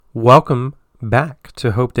Welcome back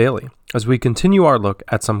to Hope Daily as we continue our look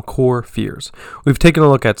at some core fears. We've taken a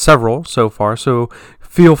look at several so far, so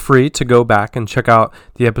feel free to go back and check out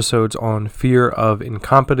the episodes on fear of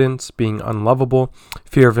incompetence, being unlovable,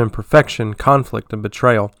 fear of imperfection, conflict, and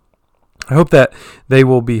betrayal. I hope that they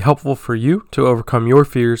will be helpful for you to overcome your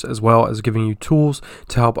fears as well as giving you tools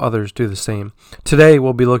to help others do the same. Today,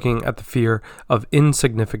 we'll be looking at the fear of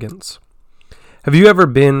insignificance. Have you ever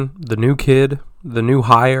been the new kid, the new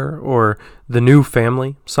hire, or the new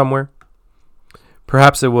family somewhere?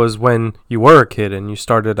 Perhaps it was when you were a kid and you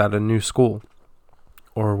started at a new school,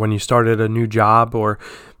 or when you started a new job, or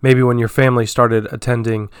maybe when your family started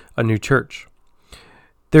attending a new church.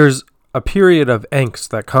 There's a period of angst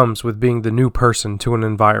that comes with being the new person to an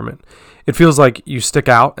environment. It feels like you stick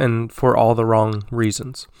out, and for all the wrong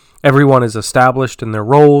reasons. Everyone is established in their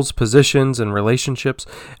roles, positions, and relationships,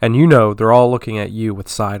 and you know they're all looking at you with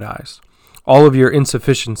side eyes. All of your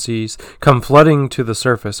insufficiencies come flooding to the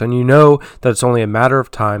surface, and you know that it's only a matter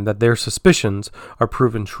of time that their suspicions are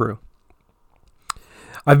proven true.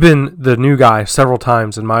 I've been the new guy several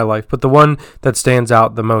times in my life, but the one that stands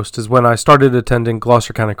out the most is when I started attending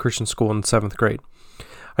Gloucester County Christian School in 7th grade.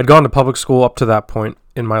 I'd gone to public school up to that point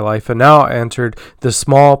in my life, and now I entered this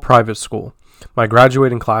small private school. My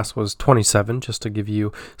graduating class was 27, just to give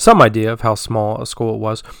you some idea of how small a school it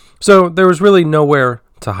was, so there was really nowhere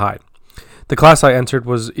to hide. The class I entered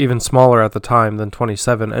was even smaller at the time than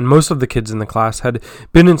 27, and most of the kids in the class had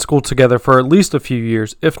been in school together for at least a few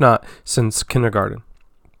years, if not since kindergarten.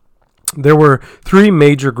 There were three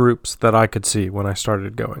major groups that I could see when I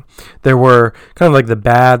started going. There were kind of like the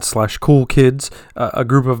bad/cool kids, a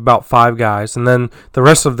group of about 5 guys, and then the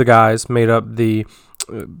rest of the guys made up the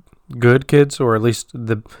good kids, or at least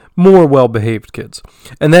the more well-behaved kids.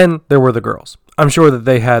 And then there were the girls. I'm sure that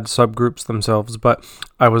they had subgroups themselves, but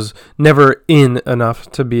I was never in enough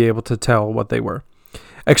to be able to tell what they were.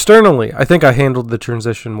 Externally, I think I handled the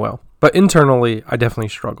transition well, but internally, I definitely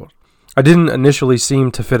struggled. I didn't initially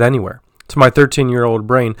seem to fit anywhere. To my 13-year-old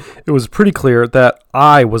brain, it was pretty clear that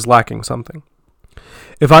I was lacking something.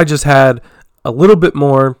 If I just had a little bit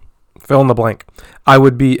more fill in the blank, I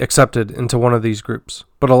would be accepted into one of these groups.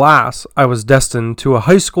 But alas, I was destined to a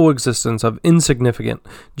high school existence of insignificant,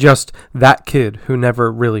 just that kid who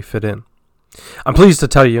never really fit in. I'm pleased to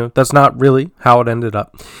tell you that's not really how it ended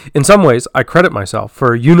up. In some ways, I credit myself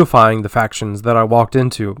for unifying the factions that I walked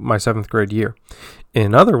into my 7th grade year.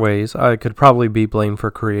 In other ways, I could probably be blamed for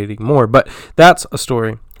creating more, but that's a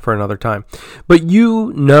story for another time. But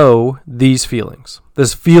you know these feelings,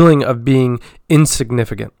 this feeling of being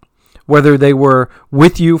insignificant, whether they were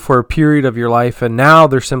with you for a period of your life and now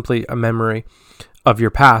they're simply a memory of your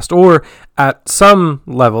past, or at some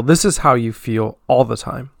level, this is how you feel all the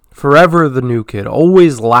time. Forever the new kid,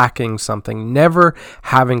 always lacking something, never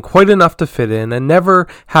having quite enough to fit in, and never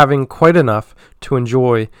having quite enough to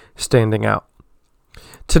enjoy standing out.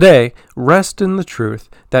 Today, rest in the truth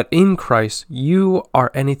that in Christ you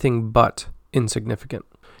are anything but insignificant.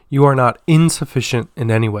 You are not insufficient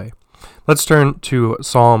in any way. Let's turn to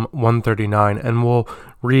Psalm 139, and we'll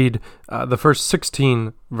read the first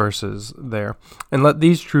 16 verses there. And let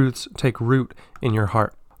these truths take root in your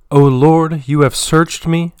heart. O Lord, you have searched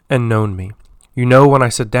me and known me. You know when I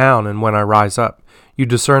sit down and when I rise up. You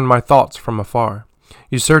discern my thoughts from afar.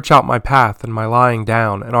 You search out my path and my lying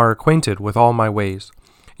down, and are acquainted with all my ways.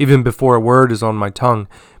 Even before a word is on my tongue,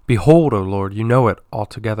 behold, O Lord, you know it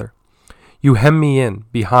altogether. You hem me in,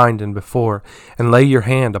 behind and before, and lay your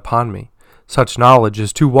hand upon me. Such knowledge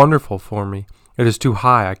is too wonderful for me. It is too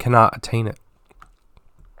high, I cannot attain it.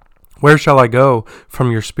 Where shall I go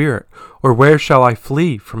from your spirit? Or where shall I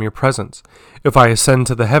flee from your presence? If I ascend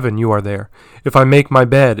to the heaven, you are there. If I make my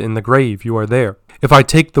bed in the grave, you are there. If I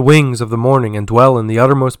take the wings of the morning and dwell in the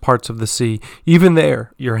uttermost parts of the sea, even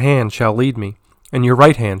there your hand shall lead me, and your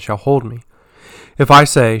right hand shall hold me. If I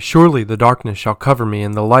say, surely the darkness shall cover me,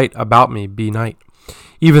 and the light about me be night.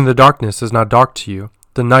 Even the darkness is not dark to you.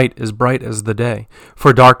 The night is bright as the day,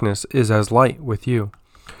 for darkness is as light with you.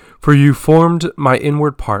 For you formed my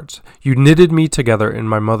inward parts. You knitted me together in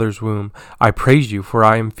my mother's womb. I praise you, for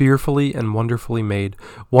I am fearfully and wonderfully made.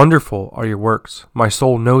 Wonderful are your works. My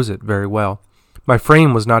soul knows it very well. My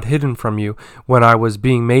frame was not hidden from you when I was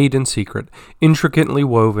being made in secret, intricately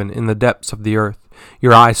woven in the depths of the earth.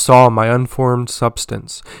 Your eyes saw my unformed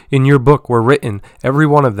substance. In your book were written, every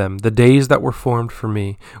one of them, the days that were formed for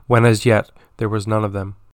me, when as yet there was none of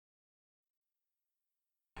them.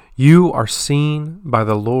 You are seen by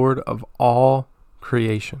the Lord of all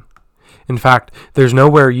creation. In fact, there's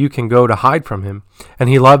nowhere you can go to hide from him, and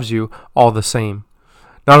he loves you all the same.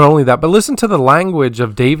 Not only that, but listen to the language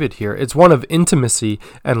of David here. It's one of intimacy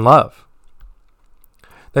and love.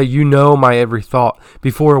 That you know my every thought.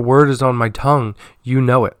 Before a word is on my tongue, you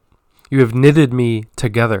know it. You have knitted me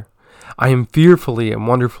together. I am fearfully and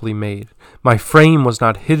wonderfully made. My frame was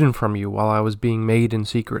not hidden from you while I was being made in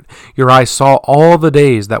secret. Your eyes saw all the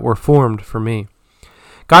days that were formed for me.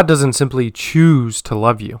 God doesn't simply choose to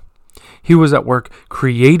love you. He was at work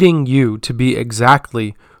creating you to be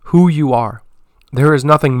exactly who you are. There is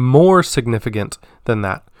nothing more significant than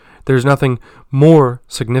that. There's nothing more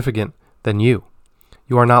significant than you.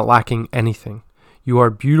 You are not lacking anything. You are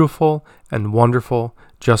beautiful and wonderful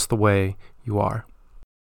just the way you are.